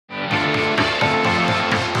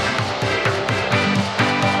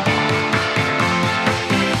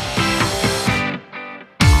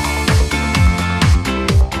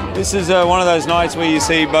This is one of those nights where you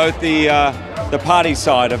see both the party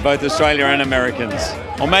side of both Australia and Americans.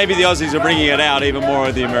 Or maybe the Aussies are bringing it out, even more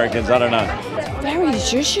of the Americans, I don't know. It's very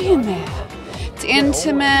zhuzhy in there. It's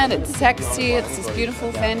intimate, it's sexy, it's this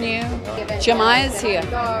beautiful venue. Jemiah's here.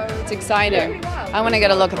 It's exciting. I want to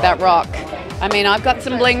get a look at that rock. I mean, I've got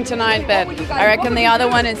some bling tonight, but I reckon the other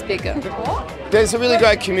one is bigger. There's a really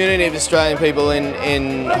great community of Australian people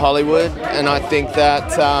in Hollywood, and I think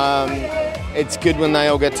that it's good when they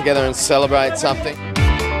all get together and celebrate something.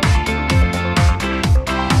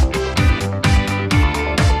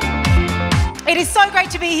 It is so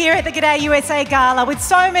great to be here at the G'day USA Gala with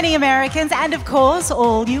so many Americans and, of course,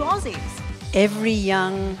 all you Aussies. Every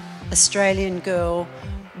young Australian girl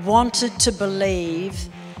wanted to believe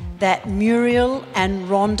that Muriel and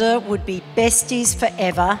Rhonda would be besties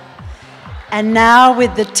forever. And now,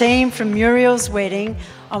 with the team from Muriel's wedding,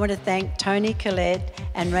 I want to thank Toni, Collette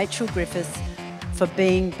and Rachel Griffiths for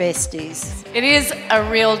being besties. It is a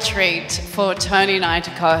real treat for Toni and I to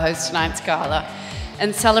co-host tonight's gala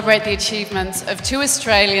and celebrate the achievements of two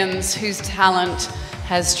Australians whose talent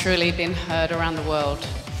has truly been heard around the world.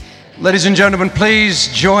 Ladies and gentlemen, please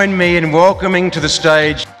join me in welcoming to the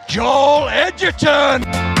stage Joel Edgerton!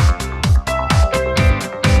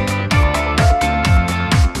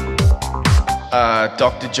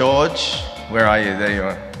 Dr. George, where are you? There you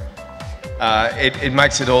are. It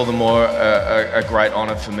makes it all the more a great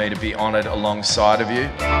honour for me to be honoured alongside of you.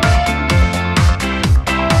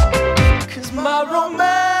 Cause my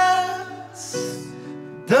romance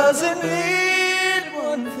doesn't need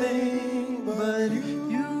one thing but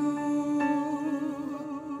you.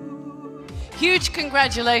 Huge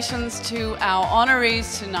congratulations to our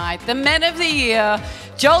honorees tonight, the Men of the Year,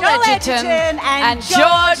 Joel Edgerton and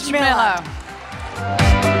George Miller.